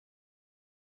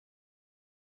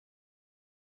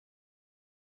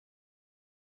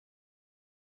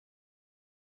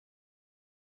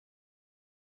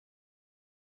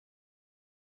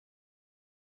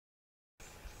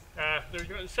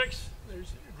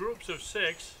There's groups of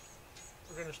 6.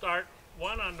 We're going to start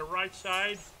one on the right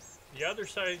side, the other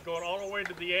side going all the way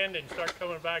to the end and start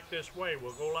coming back this way.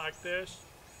 We'll go like this.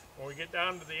 When we get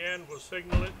down to the end, we'll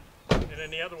signal it, and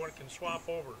then the other one can swap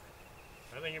over.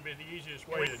 I think it'd be the easiest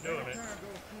way to doing it.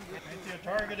 Ain't there a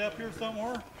target up here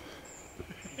somewhere?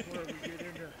 Before we get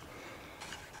into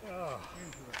I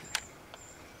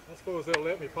suppose they'll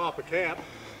let me pop a cap.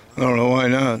 I don't know why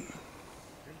not.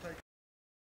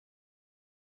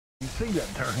 You see that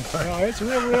turn? No, it's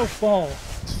real small.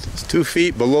 It's 2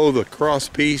 feet below the cross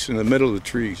piece in the middle of the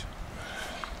trees.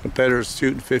 Competitors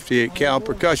shooting 58 cal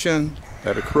percussion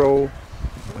at a crow,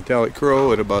 metallic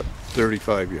crow at about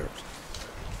 35 yards.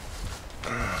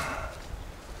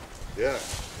 Yeah.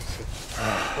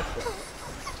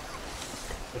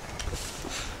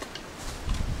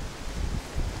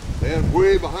 And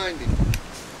way behind him.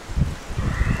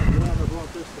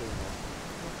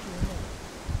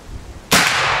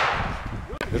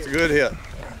 It's a good hit.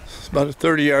 It's about a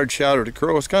 30-yard shot at a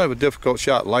crow. It's kind of a difficult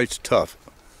shot. Light's tough.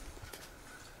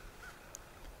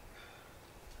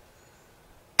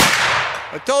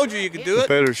 I told you could do it.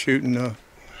 Competitors shooting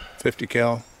 50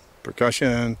 cal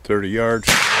percussion, 30 yards.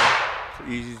 It's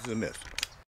easy to miss.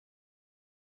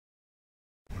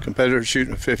 Competitors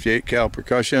shooting a 58 cal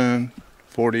percussion,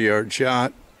 40-yard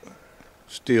shot,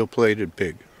 steel-plated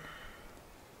pig.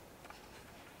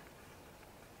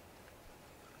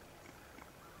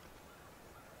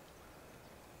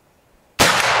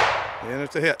 And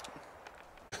it's a hit.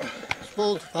 I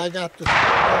suppose if I got the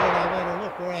I better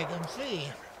look where I can see.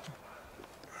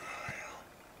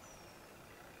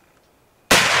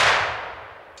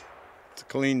 It's a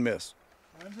clean miss.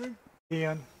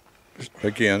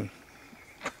 Again.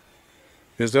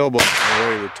 His elbow's in the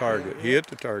way of the target. He hit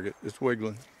the target. It's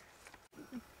wiggling.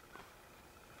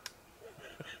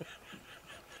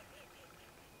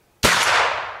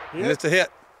 And it's a hit.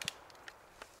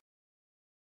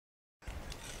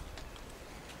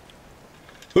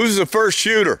 Who's the first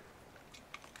shooter?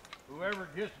 Whoever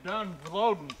gets done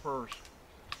loading first.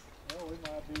 Well, we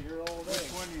might be here all day.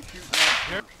 Which one you shooting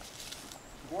at?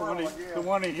 The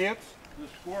one he hits? The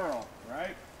squirrel,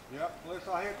 right? Yep, unless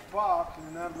I hit the box and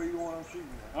the number you want I'm shooting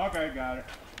at. Okay, got it.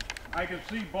 I can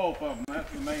see both of them.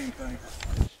 That's the main thing.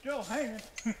 It's still hanging.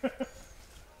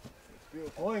 Still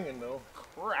swinging though.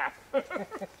 Crap.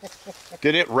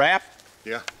 Did it wrap?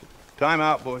 Yeah. Time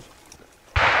out, boys.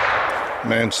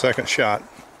 Man's second shot.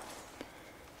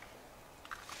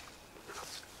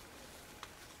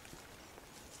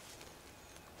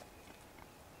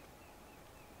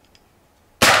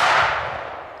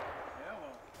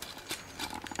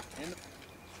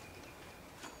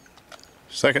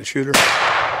 Second shooter,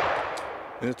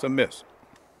 and it's a miss.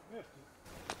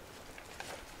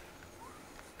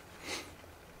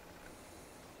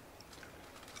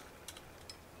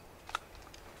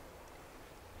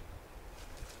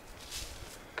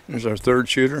 There's our third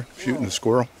shooter, shooting the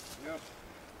squirrel. Yep.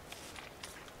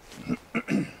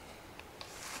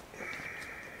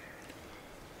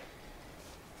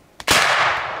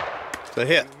 It's a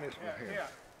hit. Yeah.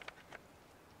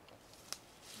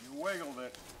 You wiggled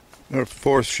it. Our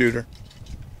fourth shooter.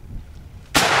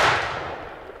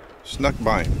 Snuck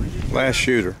by him. Last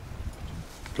shooter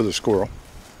for the squirrel.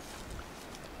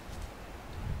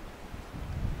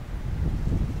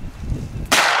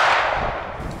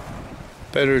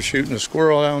 Better shooting a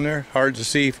squirrel down there. Hard to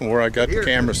see from where I got the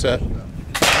camera set.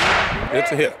 It's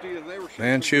a hit.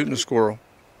 Man shooting a squirrel.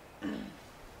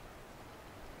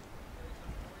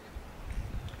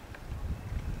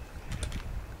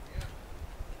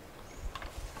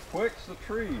 Quicks the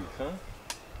trees, huh?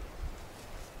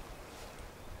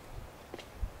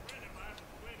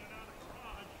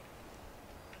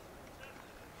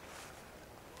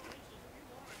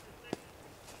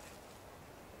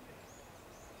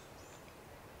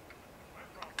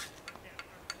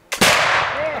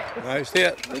 Nice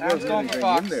hit. There wasn't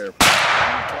anything in there.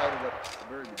 At the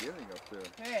very beginning up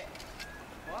there. Hey.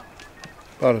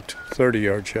 About a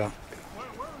 30-yard shot.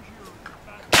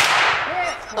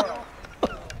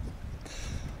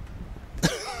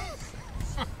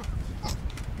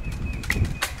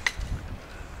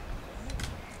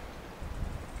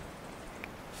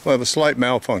 We'll have a slight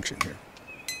malfunction here.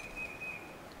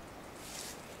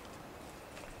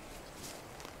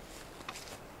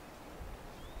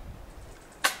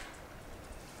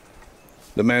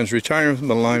 The man's retiring from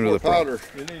the line with the powder.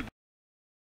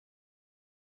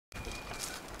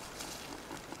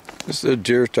 This is a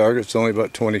deer target. It's only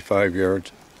about 25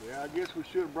 yards. Yeah, I guess we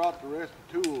should have brought the rest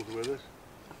of the tools with us.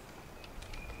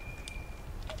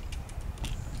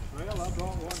 Well, I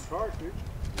brought one cartridge.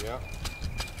 Yeah.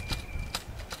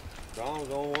 Don's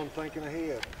the only one thinking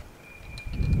ahead.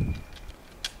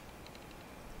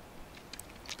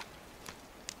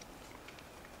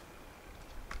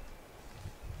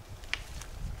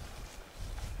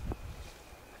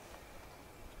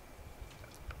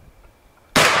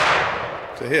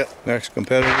 It's a hit. Next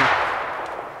competitor.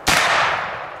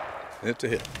 It's a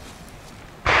hit.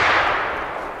 The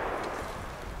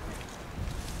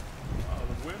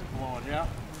wind's blowing, yeah.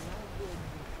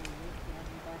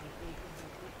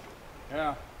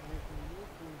 Yeah.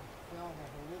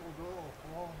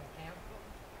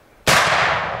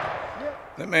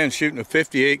 That man's shooting a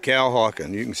 58 cal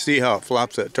Hawken. You can see how it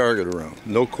flops that target around.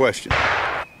 No question.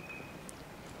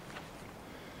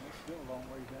 Still a long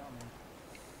way down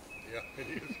there. Yeah, it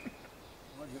is.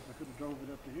 I guess I could have drove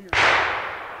it up to here.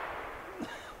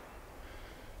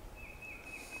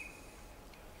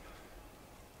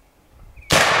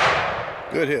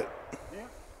 Good hit. Yeah.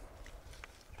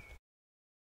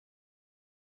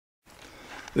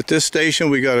 At this station,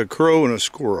 we got a crow and a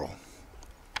squirrel.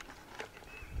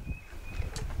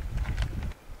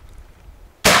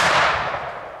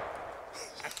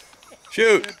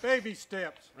 Shoot! Baby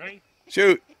steps. Ready?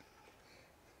 Shoot!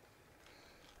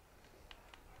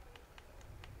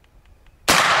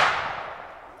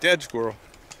 Dead squirrel.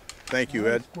 Thank you,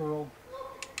 Ed. Squirrel.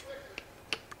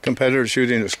 Competitor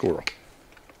shooting a squirrel.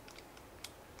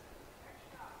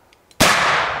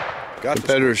 Got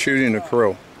competitor shooting a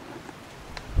crow.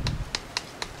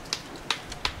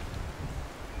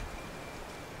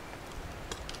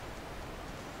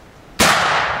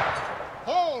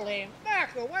 Holy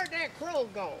mackerel, where'd that crow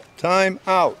go? Time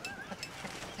out.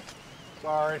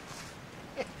 Sorry.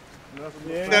 Nothing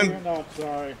but Then- you're not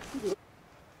sorry.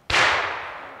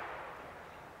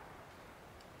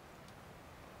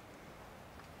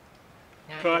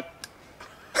 Cut.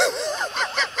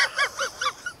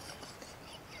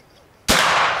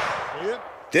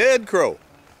 Dead crow.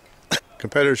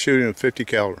 Competitor shooting a 50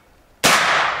 caliber.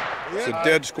 It's a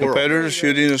dead squirrel. Competitor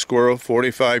shooting a squirrel,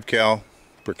 45 cal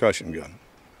percussion gun.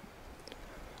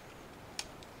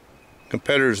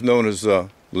 Competitor is known as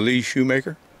Lee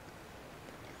Shoemaker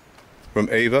from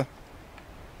Ava.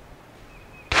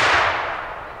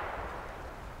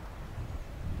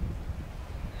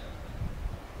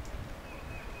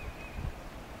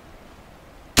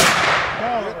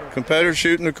 Competitor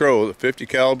shooting a crow with a 50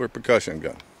 caliber percussion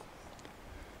gun.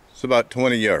 It's about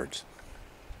 20 yards.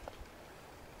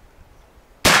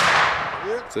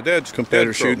 It's a dead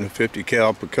competitor shooting a 50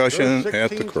 cal percussion at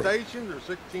the crow. 16 stations or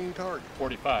 16 targets?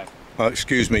 45.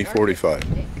 Excuse me, 45.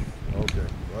 Okay, well,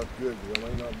 that's good.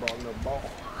 Well, they not brought no ball.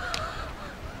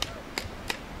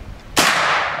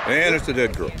 And it's a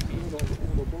dead crow.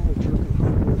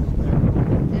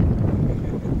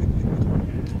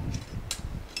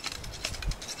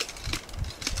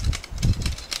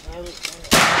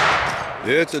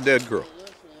 It's a dead crow.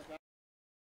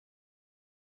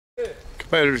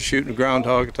 Competitor shooting a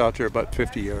groundhog. It's out there about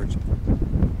 50 yards.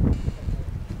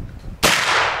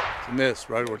 It's a miss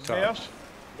right over top. Yes?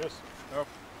 Yes. Oh.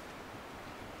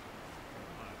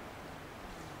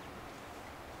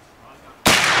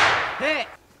 Hey!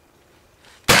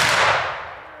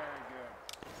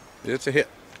 It's a hit.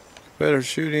 Competitor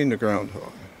shooting the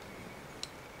groundhog.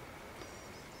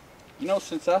 You know,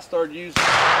 since I started using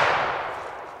a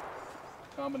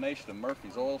combination of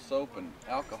Murphy's oil soap and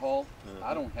alcohol,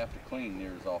 I don't have to clean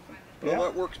near as often. Well,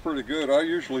 that works pretty good. I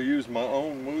usually use my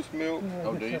own moose milk,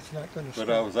 Oh, do you?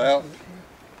 but I was out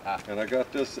and I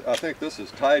got this, I think this is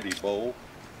Tidy Bowl.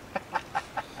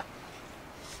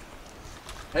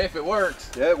 Hey, if it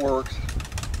works. Yeah, it works.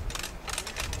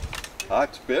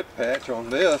 I'd spit patch on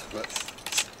this, but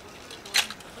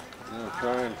I'm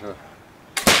trying to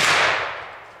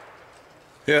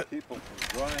Hit. keep them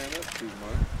from drying up too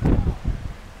much.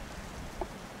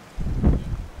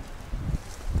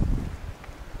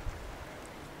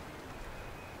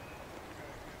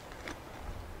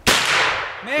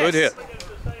 Good hit.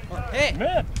 Hey!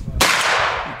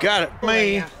 You got it.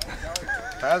 Me.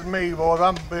 That's me, boys.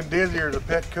 I've been dizzier as a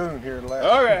pet coon here the last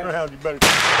Okay. round. You better.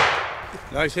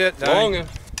 Nice hit, Donnie.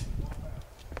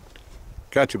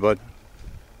 Got you, bud.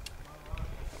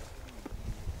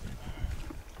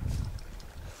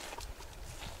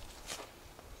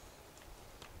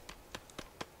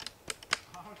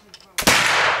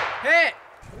 Hey!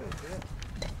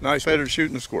 Nice better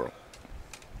shooting the squirrel.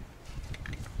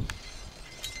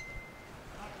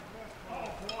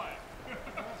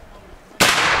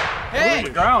 Hey! The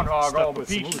groundhog all the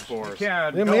peaches for us.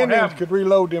 Them Indians could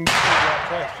reload them like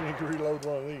faster than you could reload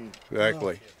one of these.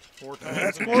 Exactly.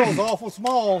 That squirrel's awful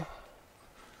small.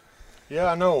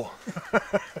 Yeah, I know.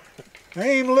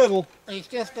 Aim little. He's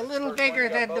just a little bigger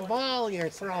than the ball you're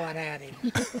throwing at him.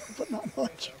 But not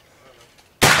much.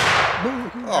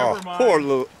 Oh, poor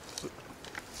little.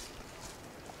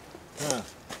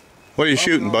 What are you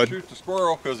shooting, bud? Shoot the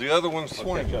squirrel because the other one's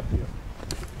swinging.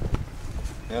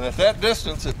 And at that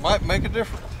distance, it might make a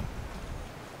difference.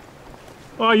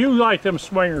 Well, you like them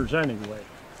swingers anyway.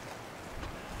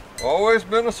 Always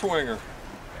been a swinger.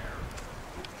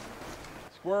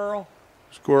 Squirrel.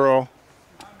 Squirrel.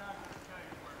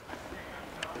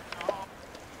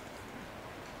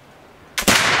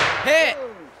 Hit!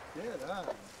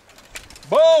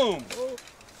 Boom!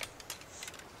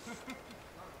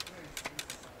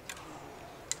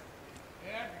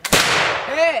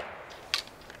 Hit!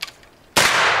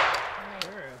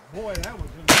 Boy, that was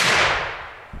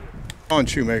On,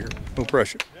 Shoemaker. No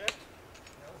pressure.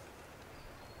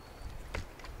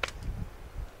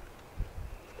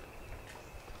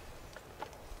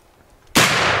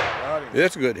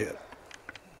 That's a good hit.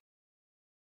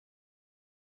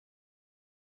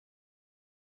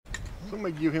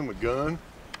 Somebody give him a gun.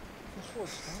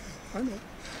 I know.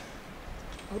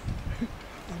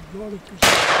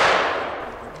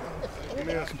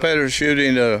 Competitor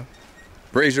shooting a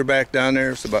razorback down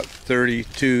there. It's about 3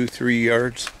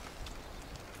 yards.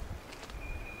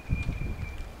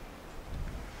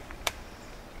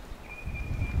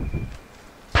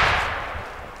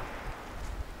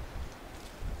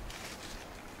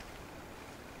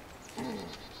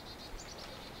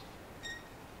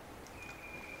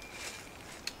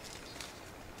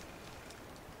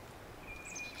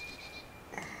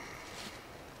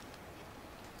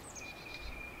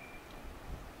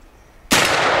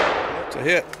 It's a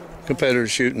hit. Competitor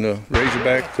shooting a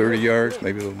razorback 30 yards,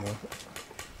 maybe a little more.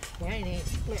 Mine ain't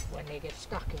split when they get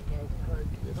stuck in there. They're hard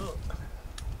to get up.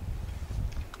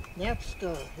 That's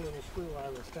the little screw I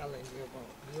was telling you about.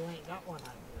 You ain't got one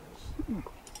on yours.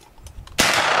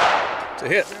 It's a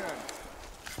hit.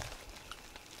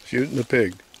 Shooting the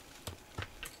pig.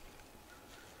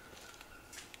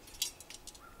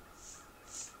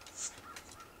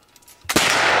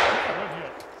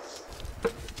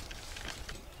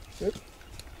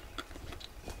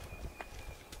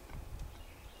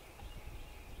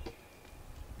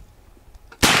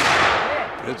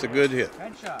 It's a good hit.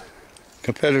 Headshot.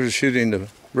 Competitor shooting the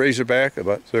razorback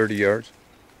about 30 yards.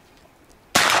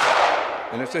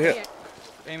 And it's a hit.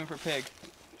 Aiming for pig.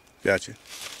 Gotcha.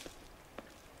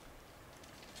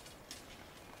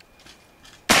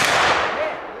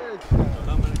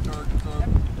 How many targets are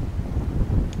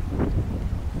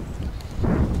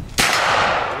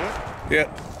Yeah.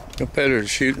 Competitor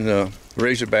shooting the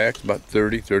razorback about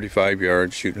 35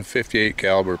 yards, shooting 58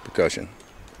 caliber percussion.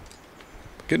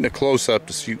 Getting a close up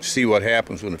to see what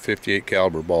happens when a 58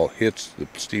 caliber ball hits the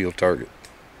steel target.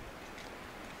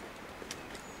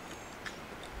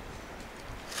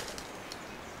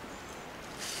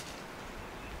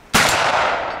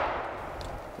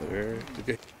 There,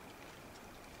 okay.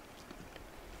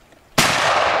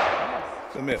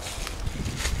 It's a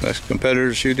miss. Next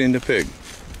competitor shooting the pig.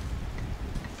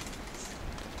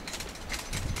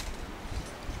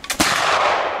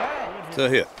 It's a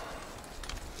hit.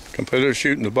 Competitor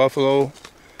shooting the buffalo.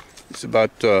 It's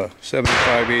about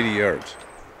 75, 80 yards.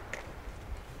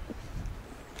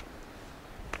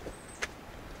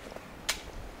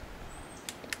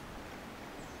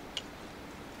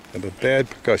 Have a bad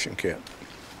percussion cap.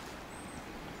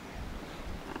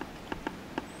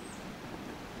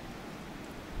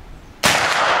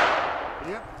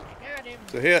 Yep.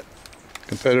 It's a hit.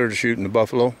 Competitor shooting the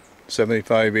buffalo.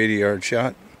 75, 80 yard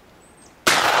shot.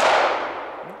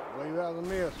 Leave out the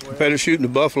miss. Well. Competitor shooting the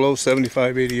buffalo.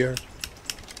 75, 80 yards.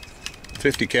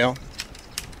 50 cal.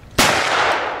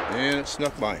 And it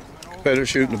snuck by him. Competitor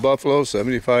shooting the buffalo.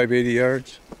 75, 80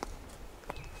 yards.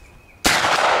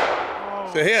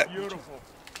 It's a hit. Beautiful.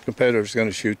 Competitor's going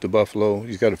to shoot the buffalo.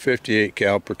 He's got a 58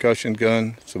 cal percussion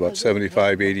gun. It's about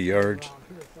 75, 80 yards.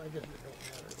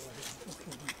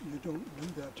 You don't do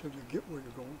that till you get where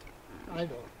you're going. I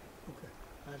don't. Okay.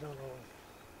 I don't know.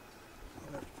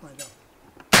 I'll have to find out.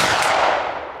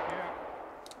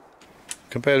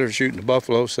 Competitor shooting the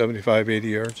buffalo, 75, 80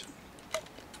 yards.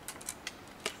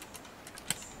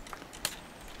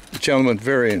 The gentleman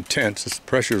very intense. The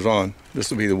pressure's on. This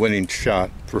will be the winning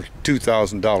shot for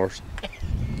 $2,000.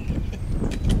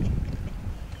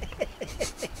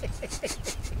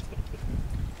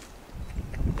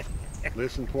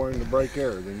 Listen for him to break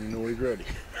air, then you know he's ready.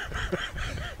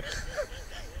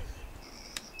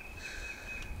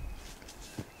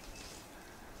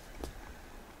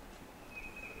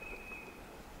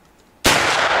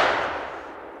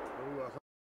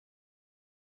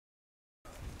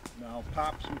 Now Now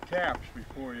pop some caps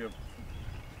before you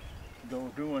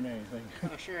go doing anything. Oh,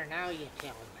 sure, now you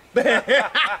tell me.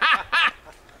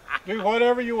 Do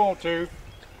whatever you want to.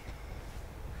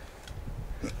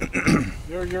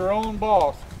 You're your own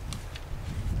boss.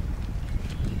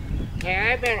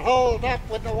 Hey, I've been holed up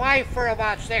with the wife for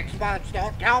about 6 months.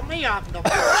 Don't tell me I'm the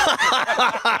boss.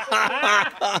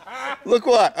 Look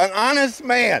what, an honest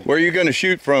man. Where are you gonna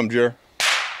shoot from, Jer?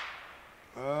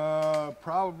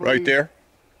 Probably Right there?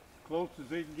 close as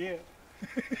he can get.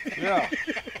 Yeah.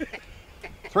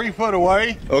 3 foot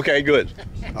away. Okay, good.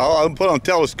 I'll put on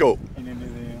telescope.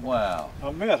 Wow.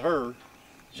 I met her.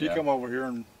 She Yeah. come over here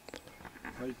and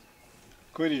they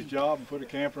quit his job and put a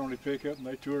camper on his pickup and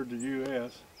they toured the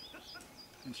U.S.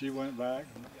 And she went back.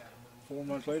 And 4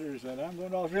 months later, he said, "I'm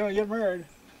going to Australia and get married."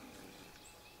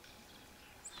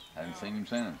 Hadn't seen him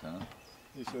since, huh?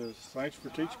 He says, "Thanks for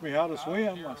teaching me how to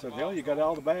swim." I said, "Hell, you got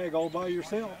out of the bag all by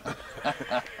yourself."